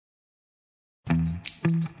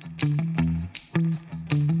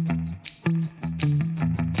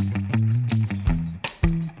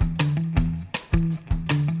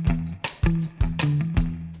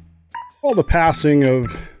Well, the passing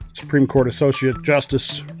of Supreme Court Associate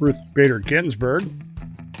Justice Ruth Bader Ginsburg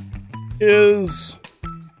is,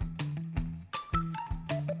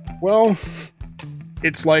 well,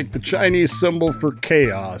 it's like the Chinese symbol for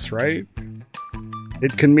chaos, right?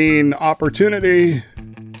 It can mean opportunity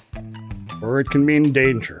or it can mean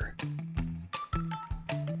danger.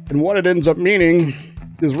 And what it ends up meaning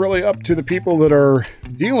is really up to the people that are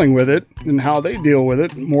dealing with it and how they deal with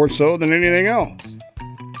it more so than anything else.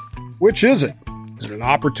 Which is it? Is it an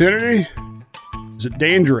opportunity? Is it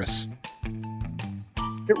dangerous?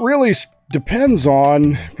 It really depends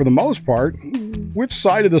on, for the most part, which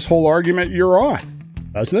side of this whole argument you're on,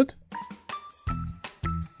 doesn't it?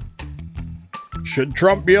 Should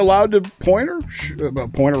Trump be allowed to appoint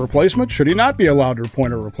a replacement? Should he not be allowed to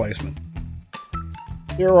appoint a replacement?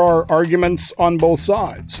 There are arguments on both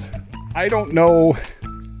sides. I don't know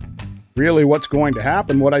really what's going to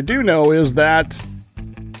happen. What I do know is that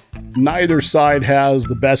neither side has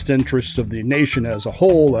the best interests of the nation as a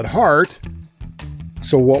whole at heart.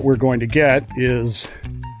 So what we're going to get is,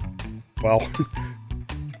 well,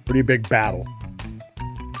 pretty big battle.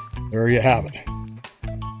 There you have it.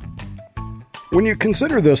 When you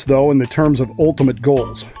consider this, though, in the terms of ultimate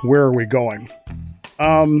goals, where are we going?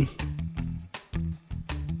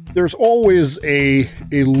 There's always a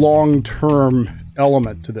long-term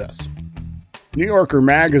element to this. New Yorker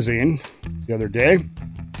magazine, the other day,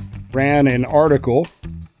 ran an article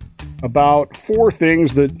about 4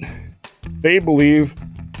 things that they believe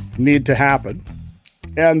need to happen,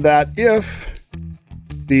 and that if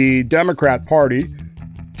the Democrat Party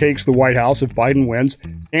takes the White House, if Biden wins,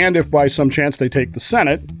 and if by some chance they take the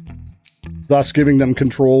Senate, thus giving them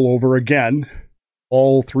control over, again,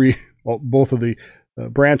 both of the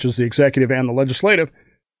branches, the executive and the legislative,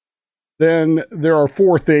 then there are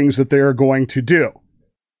 4 things that they are going to do.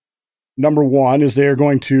 Number 1 is they are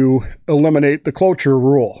going to eliminate the cloture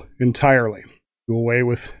rule entirely. Do away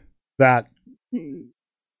with that.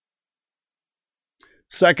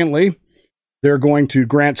 Secondly, they're going to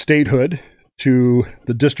grant statehood to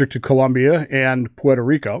the District of Columbia and Puerto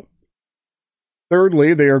Rico.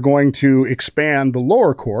 Thirdly, they are going to expand the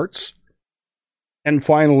lower courts. And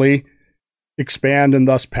finally, expand and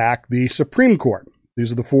thus pack the Supreme Court.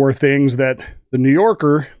 These are the 4 things that the New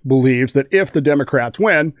Yorker believes that if the Democrats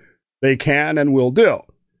win, they can and will do.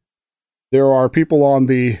 There are people on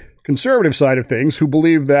the conservative side of things who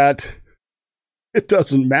believe that it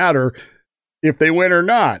doesn't matter if they win or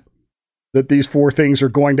not, that these 4 things are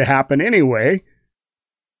going to happen anyway.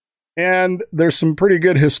 And there's some pretty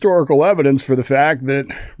good historical evidence for the fact that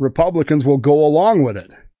Republicans will go along with it.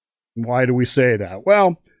 Why do we say that?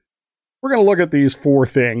 Well, we're going to look at these 4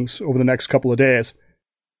 things over the next couple of days.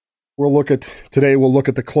 Today we'll look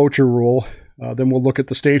at the cloture rule. Then we'll look at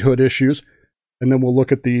the statehood issues, and then we'll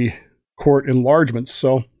look at the court enlargements.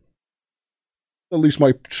 So at least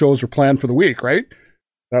my shows are planned for the week, right?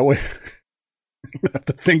 That way I don't have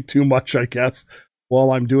to think too much, I guess,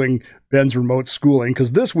 while I'm doing Ben's remote schooling.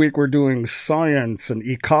 Because this week we're doing science and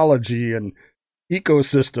ecology and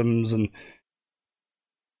ecosystems and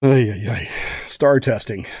star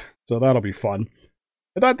testing. So that'll be fun.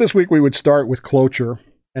 I thought this week we would start with Cloture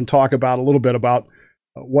and talk about a little bit about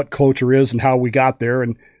what Cloture is and how we got there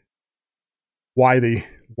and why they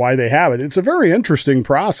have it. It's a very interesting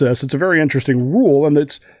process. It's a very interesting rule, and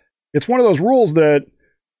it's one of those rules that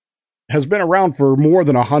has been around for more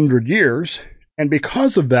than 100 years, and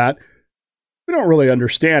because of that, we don't really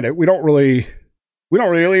understand it. We don't really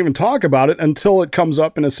even talk about it until it comes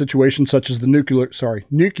up in a situation such as the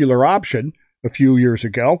nuclear option a few years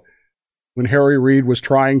ago, when Harry Reid was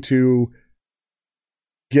trying to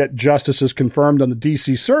get justices confirmed on the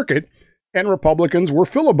D.C. Circuit, and Republicans were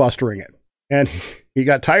filibustering it. And he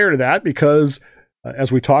got tired of that because,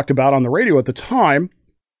 as we talked about on the radio at the time,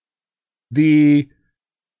 the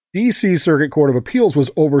D.C. Circuit Court of Appeals was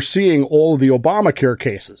overseeing all of the Obamacare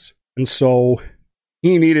cases. And so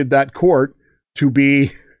he needed that court to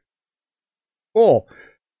be full.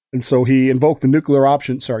 And so he invoked the nuclear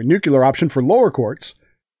option for lower courts,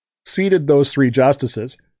 seated those 3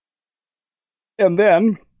 justices, and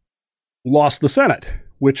then lost the Senate,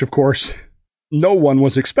 which, of course, no one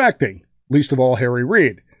was expecting, least of all Harry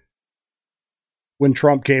Reid. When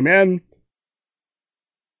Trump came in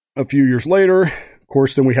a few years later, of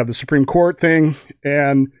course, then we have the Supreme Court thing,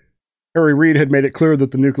 and Harry Reid had made it clear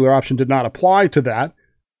that the nuclear option did not apply to that,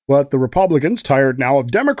 but the Republicans, tired now of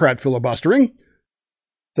Democrat filibustering,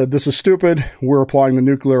 said this is stupid. We're applying the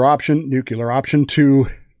nuclear option to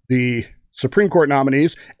the Supreme Court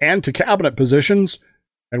nominees and to cabinet positions,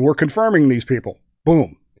 and we're confirming these people.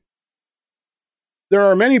 Boom. There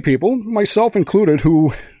are many people, myself included,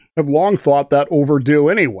 who have long thought that overdue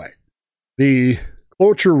anyway. The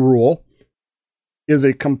cloture rule is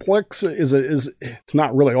a complex, it's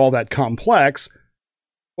not really all that complex,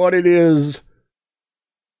 but it is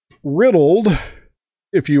riddled,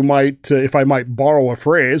 if I might borrow a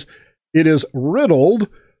phrase, it is riddled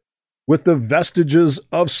with the vestiges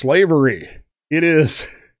of slavery. It is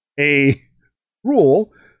a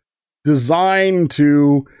rule designed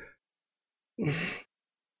to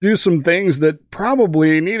do some things that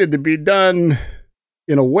probably needed to be done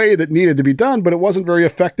in a way that needed to be done, but it wasn't very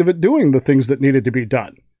effective at doing the things that needed to be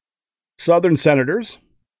done. Southern senators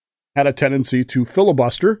had a tendency to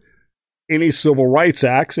filibuster any civil rights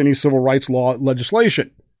acts, any civil rights law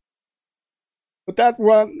legislation. But that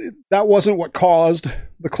wasn't what caused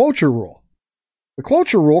the cloture rule. The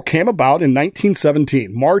cloture rule came about in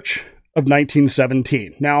 1917, March of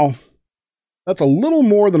 1917. Now, that's a little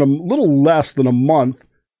less than a month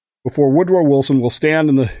before Woodrow Wilson will stand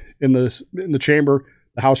in the chamber,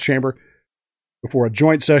 the House chamber, before a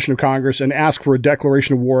joint session of Congress and ask for a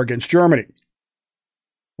declaration of war against Germany.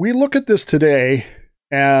 We look at this today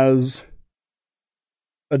as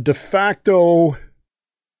a de facto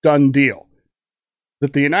done deal.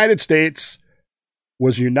 That the United States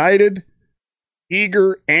was united,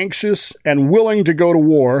 eager, anxious, and willing to go to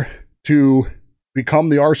war to become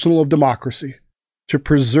the arsenal of democracy, to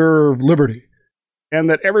preserve liberty, and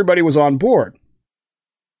that everybody was on board.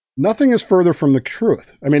 Nothing is further from the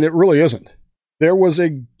truth. I mean, it really isn't. There was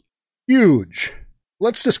a huge,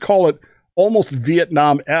 let's just call it almost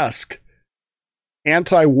Vietnam-esque,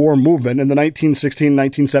 anti-war movement in the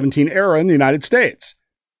 1916-1917 era in the United States.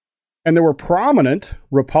 And there were prominent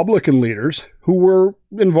Republican leaders who were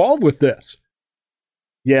involved with this.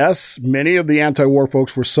 Yes, many of the anti-war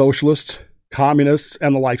folks were socialists, communists,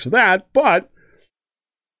 and the likes of that, but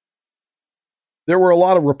there were a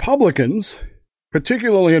lot of Republicans,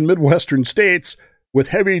 particularly in Midwestern states with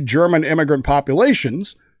heavy German immigrant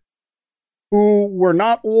populations, who were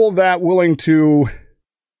not all that willing to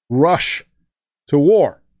rush to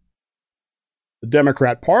war. The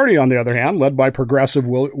Democrat Party, on the other hand, led by progressive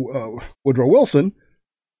Woodrow Wilson,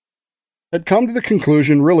 had come to the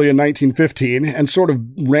conclusion really in 1915 and sort of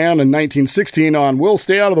ran in 1916 on, we'll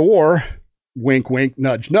stay out of the war, wink, wink,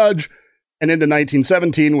 nudge, nudge, and into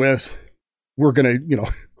 1917 with, we're going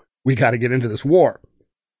to, we got to get into this war.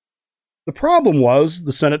 The problem was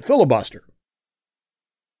the Senate filibuster.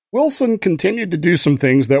 Wilson continued to do some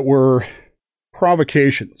things that were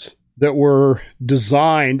provocations, that were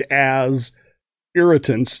designed as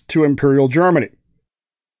irritants to Imperial Germany.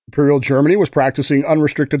 Imperial Germany was practicing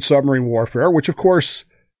unrestricted submarine warfare, which of course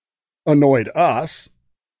annoyed us.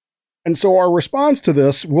 And so our response to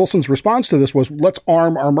this, Wilson's response to this was, let's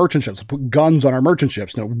arm our merchant ships, put guns on our merchant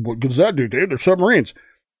ships. Now, what does that do, Dave? They're submarines.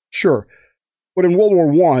 Sure. But in World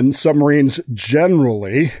War I, submarines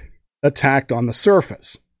generally attacked on the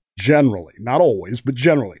surface. Generally. Not always, but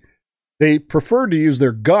generally. They preferred to use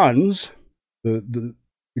their guns, the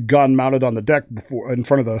gun mounted on the deck in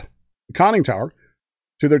front of the conning tower,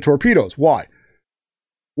 to their torpedoes. Why?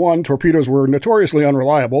 One, torpedoes were notoriously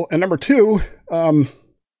unreliable, and number two,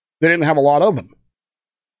 they didn't have a lot of them.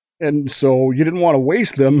 And so you didn't want to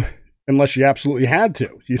waste them unless you absolutely had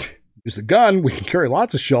to. You use the gun, we can carry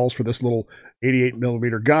lots of shells for this little 88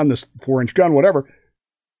 millimeter gun, this 4-inch gun, whatever.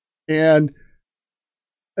 And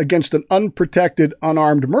against an unprotected,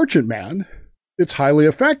 unarmed merchantman, it's highly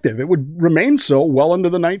effective. It would remain so well into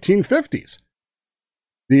the 1950s.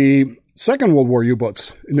 The Second World War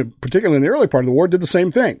U-boats, particularly in the early part of the war, did the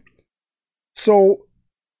same thing. So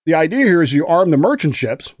the idea here is you arm the merchant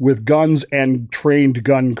ships with guns and trained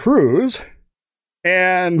gun crews,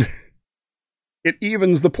 and it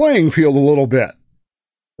evens the playing field a little bit,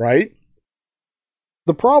 right?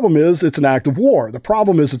 The problem is it's an act of war. The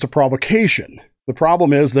problem is it's a provocation. The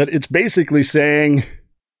problem is that it's basically saying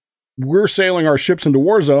we're sailing our ships into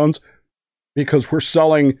war zones because we're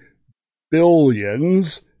selling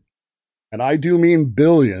billions, and I do mean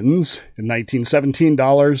billions, in 1917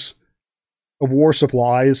 dollars of war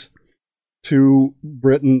supplies to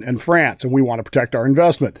Britain and France, and we want to protect our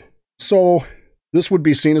investment. So this would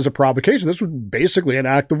be seen as a provocation. This would be basically an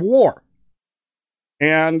act of war.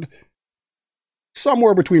 And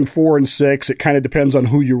somewhere between 4 and 6, it kind of depends on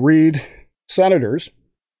who you read, senators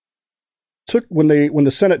when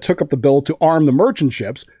the Senate took up the bill to arm the merchant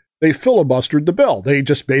ships, they filibustered the bill. They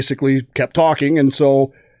just basically kept talking, and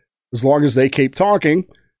so as long as they kept talking,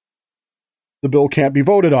 the bill can't be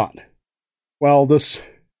voted on. Well, this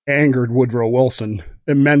angered Woodrow Wilson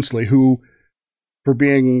immensely, who, for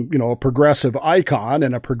being, a progressive icon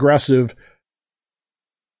and a progressive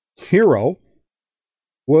hero,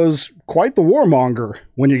 was quite the warmonger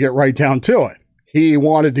when you get right down to it. He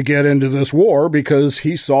wanted to get into this war because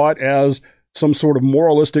he saw it as some sort of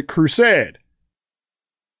moralistic crusade.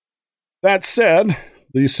 That said,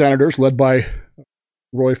 the senators, led by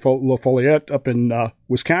Roy LaFollette up in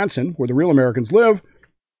Wisconsin, where the real Americans live,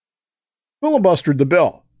 filibustered the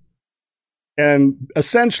bill and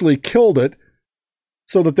essentially killed it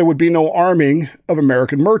so that there would be no arming of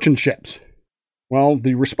American merchant ships. Well,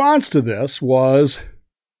 the response to this was,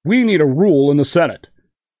 we need a rule in the Senate,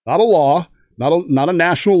 not a law, not a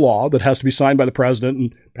national law that has to be signed by the president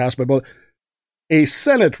and passed by both, a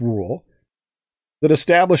Senate rule that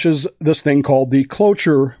establishes this thing called the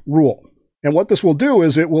Cloture rule. And what this will do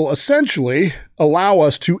is it will essentially allow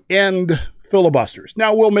us to end filibusters.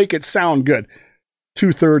 Now, we'll make it sound good.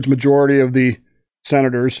 2/3 majority of the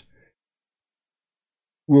senators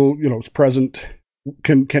will, present,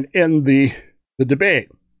 can end the debate.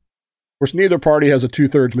 Of course, neither party has a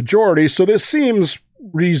 2/3 majority, so this seems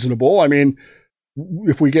reasonable. I mean,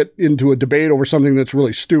 if we get into a debate over something that's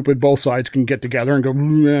really stupid, both sides can get together and go,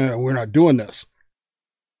 nah, we're not doing this.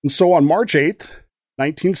 And so on March 8th,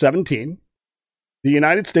 1917, the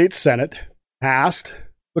United States Senate passed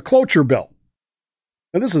the Cloture bill.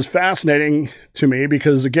 And this is fascinating to me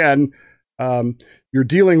because, again, you're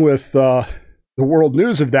dealing with the world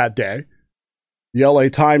news of that day. The LA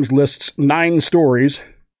Times lists 9 stories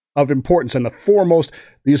of importance, and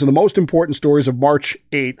these are the most important stories of March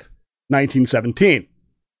 8th, 1917.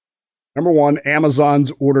 Number 1,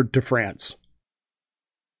 Amazons ordered to France.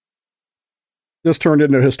 This turned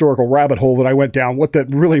into a historical rabbit hole that I went down. What that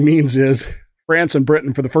really means is France and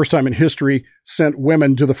Britain, for the first time in history, sent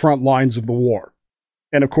women to the front lines of the war.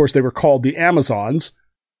 And of course, they were called the Amazons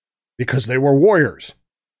because they were warriors.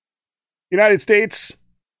 The United States,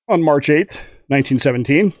 on March 8th,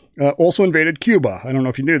 1917, also invaded Cuba. I don't know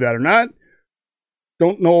if you knew that or not.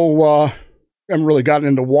 Don't know, haven't really gotten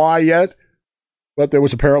into why yet, but there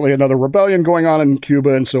was apparently another rebellion going on in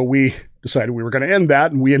Cuba, and so we decided we were going to end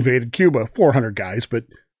that, and we invaded Cuba. 400 guys, but,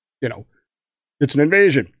 it's an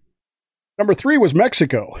invasion. Number 3 was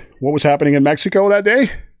Mexico. What was happening in Mexico that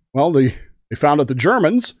day? Well, they found out the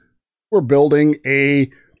Germans were building a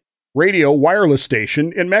radio wireless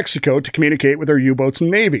station in Mexico to communicate with their U-boats and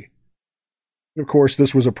Navy. And of course,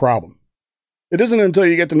 this was a problem. It isn't until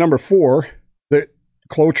you get to number 4 that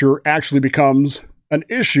Cloture actually becomes an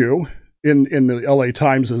issue in the LA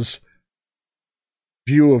Times'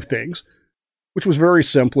 view of things, which was very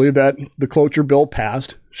simply that the Cloture bill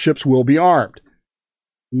passed, ships will be armed.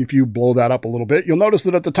 And if you blow that up a little bit, you'll notice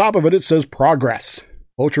that at the top of it, it says progress.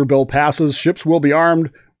 Cloture bill passes, ships will be armed,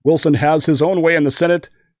 Wilson has his own way in the Senate,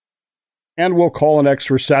 and will call an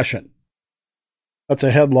extra session. That's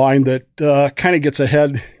a headline that kind of gets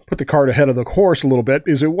put the cart ahead of the horse a little bit,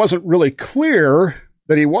 because it wasn't really clear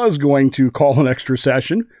that he was going to call an extra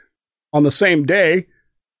session. On the same day,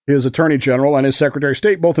 his Attorney General and his Secretary of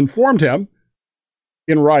State both informed him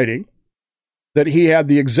in writing that he had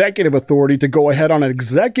the executive authority to go ahead on an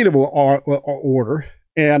executive order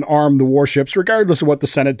and arm the warships, regardless of what the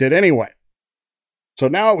Senate did anyway. So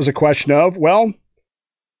now it was a question of, well,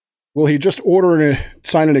 will he just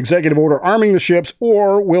sign an executive order arming the ships,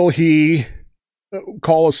 or will he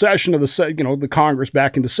call a session of the Congress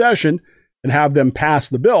back into session and have them pass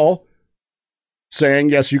the bill saying,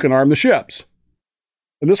 yes, you can arm the ships?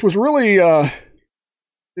 And this was really,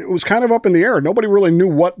 it was kind of up in the air. Nobody really knew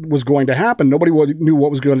what was going to happen. Nobody knew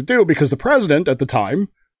what was going to do because the president at the time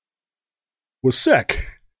was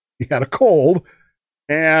sick. He had a cold.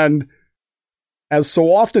 And as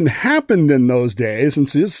so often happened in those days, and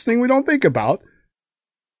see, this thing we don't think about,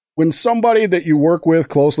 when somebody that you work with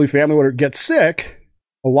closely, family, whatever, gets sick,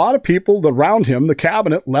 a lot of people around him, the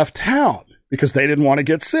cabinet, left town because they didn't want to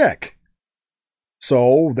get sick.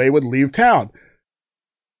 So they would leave town.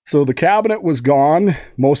 So the cabinet was gone.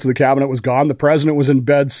 Most of the cabinet was gone. The president was in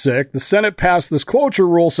bed sick. The Senate passed this Cloture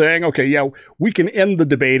rule saying, okay, yeah, we can end the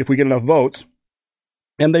debate if we get enough votes.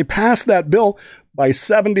 And they passed that bill by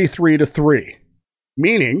 73-3,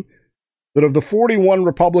 meaning that of the 41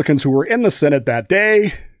 Republicans who were in the Senate that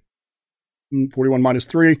day, 41 minus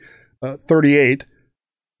 3, 38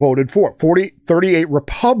 voted for. 38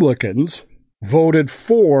 Republicans voted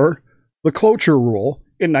for the Cloture rule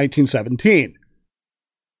in 1917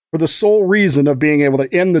 for the sole reason of being able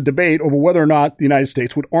to end the debate over whether or not the United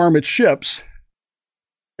States would arm its ships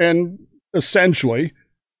and essentially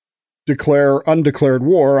declare undeclared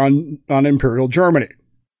war on Imperial Germany.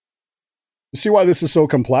 You see why this is so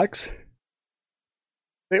complex?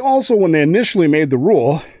 They also, when they initially made the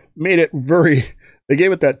rule, they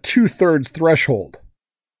gave it that 2/3 threshold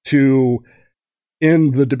to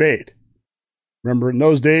end the debate. Remember, in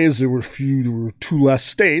those days, there were two less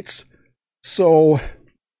states, so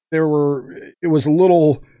it was a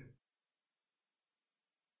little,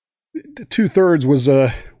 2/3 was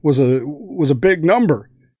a big number,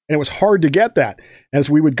 and it was hard to get that. As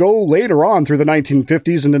we would go later on through the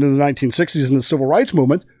 1950s and into the 1960s and the Civil Rights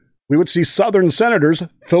Movement, we would see Southern senators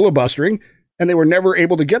filibustering, and they were never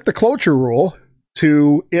able to get the cloture rule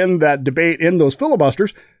to end that debate in those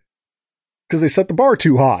filibusters because they set the bar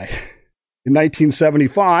too high. In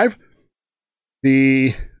 1975,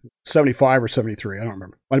 the 75 or 73, I don't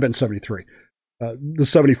remember, might have been 73, the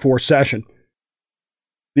 74 session,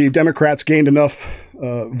 the Democrats gained enough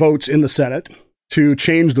votes in the Senate to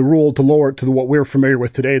change the rule to lower it to what we're familiar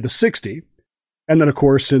with today, the 60. And then, of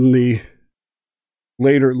course, in the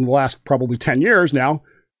last probably 10 years now,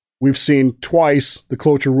 we've seen twice the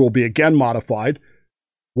cloture rule be again modified,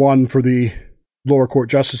 one for the lower court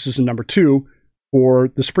justices and number two for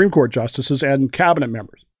the Supreme Court justices and cabinet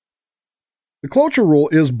members. The cloture rule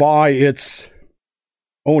is, by its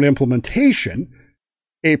own implementation,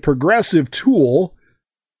 a progressive tool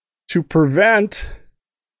to prevent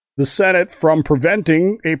the Senate from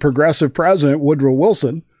preventing a progressive president, Woodrow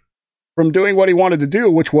Wilson, from doing what he wanted to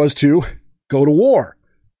do, which was to go to war.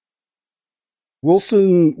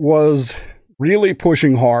 Wilson was really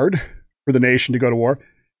pushing hard for the nation to go to war.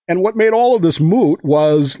 And what made all of this moot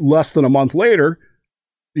was, less than a month later,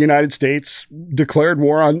 the United States declared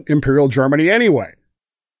war on Imperial Germany anyway.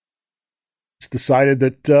 It's decided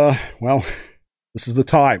that, this is the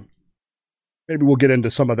time. Maybe we'll get into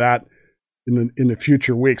some of that in the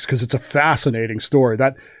future weeks, because it's a fascinating story.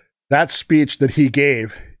 That speech that he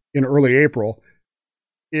gave in early April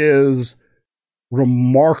is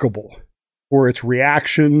remarkable for its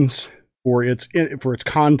reactions, for its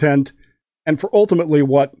content, and for ultimately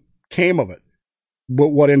what came of it. But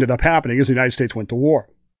what ended up happening is the United States went to war.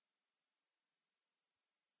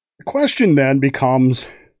 The question then becomes,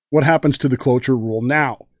 what happens to the cloture rule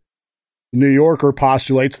now? The New Yorker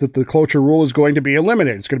postulates that the cloture rule is going to be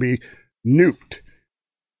eliminated. It's going to be nuked.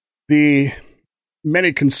 The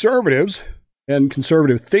many conservatives and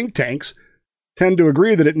conservative think tanks tend to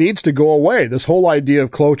agree that it needs to go away. This whole idea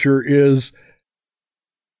of cloture it's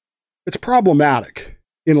problematic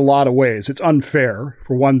in a lot of ways. It's unfair,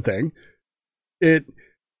 for one thing. It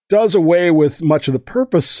does away with much of the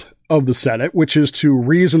purpose of the Senate, which is to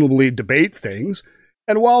reasonably debate things.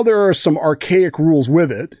 And while there are some archaic rules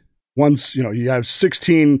with it, once, you have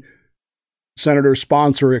 16 senators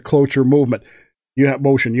sponsor a cloture movement, you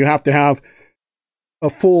have to have a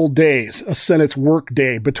full day's, a Senate's work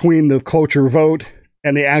day between the cloture vote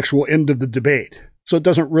and the actual end of the debate. So it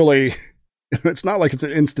doesn't really, it's not like it's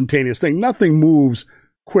an instantaneous thing. Nothing moves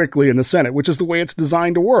quickly in the Senate, which is the way it's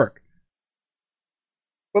designed to work.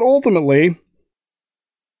 But ultimately,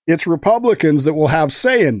 it's Republicans that will have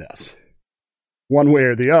say in this, one way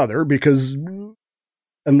or the other, because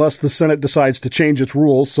unless the Senate decides to change its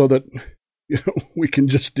rules so that we can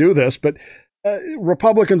just do this, but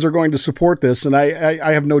Republicans are going to support this, and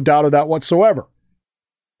I have no doubt of that whatsoever,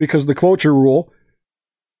 because the cloture rule,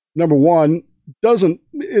 number one,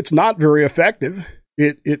 it's not very effective.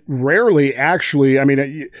 It rarely actually,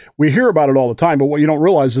 we hear about it all the time, but what you don't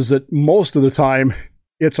realize is that most of the time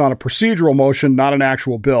it's on a procedural motion, not an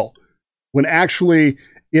actual bill. When actually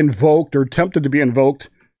invoked or attempted to be invoked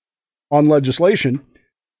on legislation,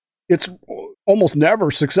 it's almost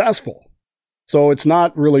never successful. So it's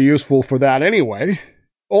not really useful for that anyway.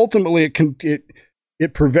 Ultimately,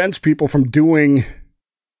 it prevents people from doing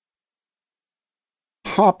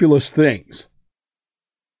populist things.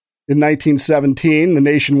 In 1917, the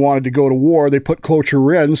nation wanted to go to war. They put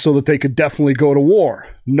cloture in so that they could definitely go to war,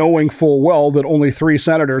 knowing full well that only 3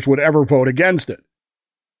 senators would ever vote against it.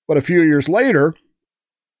 But a few years later,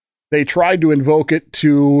 they tried to invoke it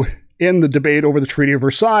to end the debate over the Treaty of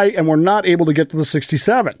Versailles, and were not able to get to the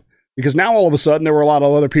 67. Because now all of a sudden there were a lot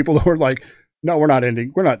of other people that were like, no, we're not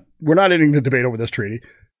ending the debate over this treaty.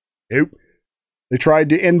 Nope. They tried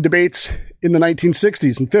to end debates in the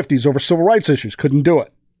 1960s and 50s over civil rights issues. Couldn't do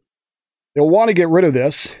it. They'll want to get rid of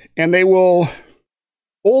this, and they will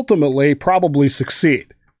ultimately probably succeed,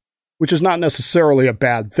 which is not necessarily a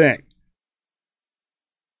bad thing.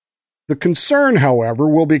 The concern, however,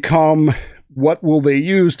 will become, what will they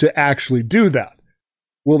use to actually do that?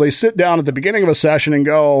 Will they sit down at the beginning of a session and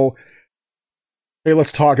go, hey,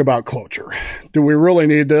 let's talk about cloture. Do we really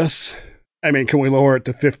need this? Can we lower it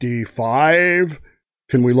to 55?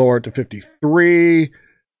 Can we lower it to 53?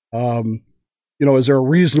 is there a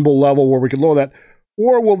reasonable level where we could lower that?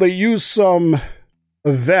 Or will they use some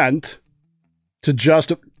event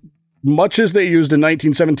to much as they used in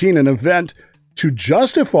 1917, an event to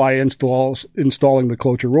justify installing the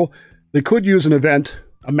cloture rule? They could use an event,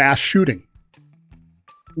 a mass shooting.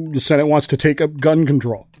 The Senate wants to take up gun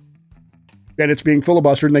control, and it's being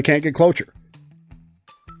filibustered and they can't get cloture.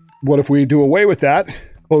 What if we do away with that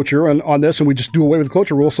cloture on this, and we just do away with the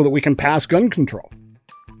cloture rule so that we can pass gun control?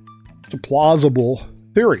 It's a plausible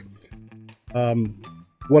theory.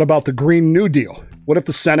 What about the Green New Deal? What if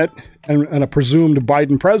the Senate and a presumed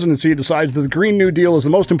Biden presidency decides that the Green New Deal is the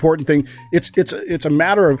most important thing? It's a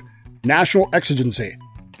matter of national exigency.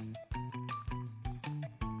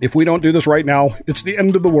 If we don't do this right now, it's the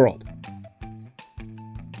end of the world.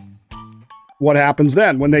 What happens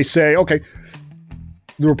then when they say, okay,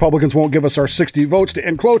 the Republicans won't give us our 60 votes to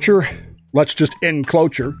end cloture, let's just end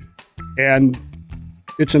cloture, and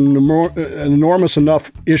it's an enormous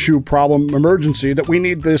enough issue, problem, emergency that we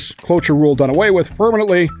need this cloture rule done away with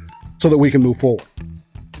permanently so that we can move forward.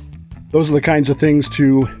 Those are the kinds of things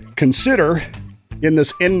to consider in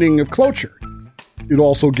this ending of cloture. It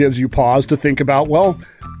also gives you pause to think about, well,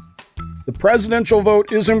 the presidential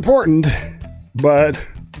vote is important, but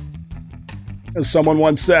as someone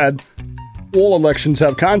once said, all elections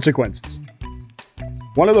have consequences.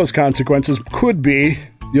 One of those consequences could be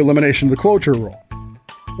the elimination of the cloture rule,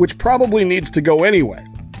 which probably needs to go anyway.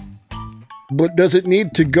 But does it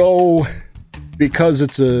need to go because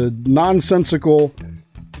it's a nonsensical,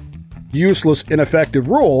 useless, ineffective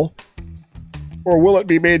rule? Or will it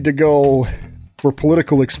be made to go for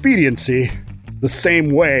political expediency the same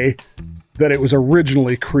way that it was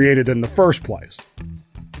originally created in the first place?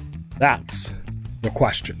 That's the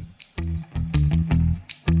question.